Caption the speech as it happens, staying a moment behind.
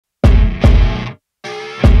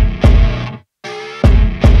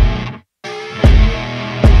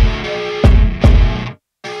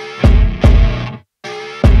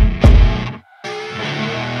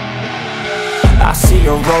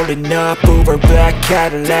Pulling up Uber black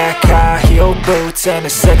Cadillac, high heel boots and a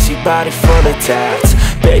sexy body full of tats.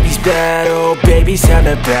 Baby's bad, oh baby's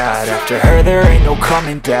hella bad. After her there ain't no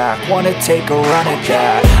coming back. Wanna take a run at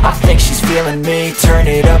that. I think she's feeling me. Turn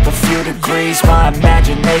it up a few degrees. My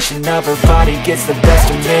imagination of her body gets the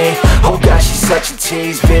best of me. Oh gosh, she's such a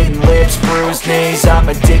tease. Bitten lips, bruised knees. I'm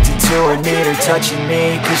addicted to her, need her touching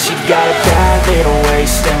me. Cause she got a bad little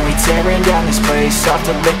waist, and we tearing down this place. Off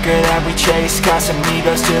the liquor that we chase. Got some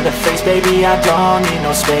egos to the face. Baby, I don't need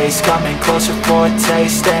no space. Coming closer for a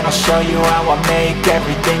taste, and I'll show you how I make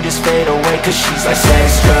everything just fade away. Cause she's like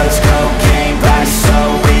sex, drugs, cocaine, body so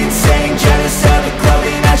insane. Jealous of the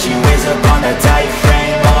clothing that she wears up on a tight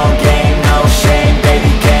frame. All game, no shame,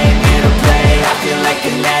 baby came here to play. I feel like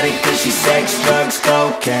an addict cause she's sex, drugs,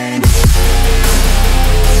 cocaine.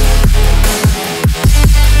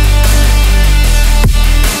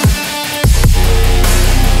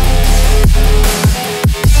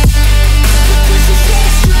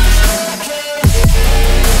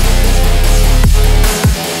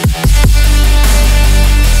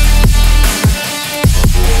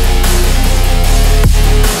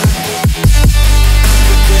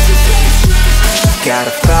 Got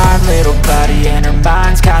a fine little body and her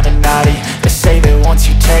mind's kinda naughty. They say that once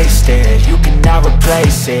you taste it, you cannot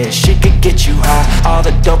replace it. She could get you high, all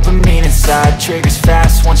the dopamine inside triggers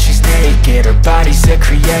fast once she's naked. Her body's a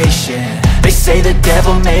creation. They say the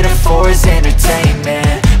devil made her for his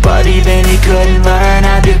entertainment, but even he couldn't learn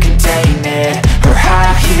how to contain it. Her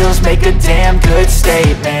high heels make a damn good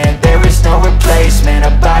statement. There is no replacement,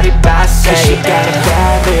 a body by Satan. Cause she got a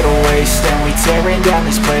bad little waist, and we tearing down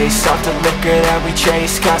this place. Off the liquor that we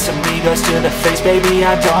chase. Got some egos to the face. Baby,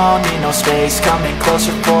 I don't need no space. Coming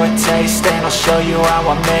closer for a taste, and I'll show you how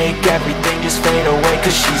I make everything just fade away.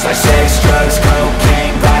 Cause she's like sex, drugs,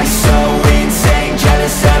 cocaine, body so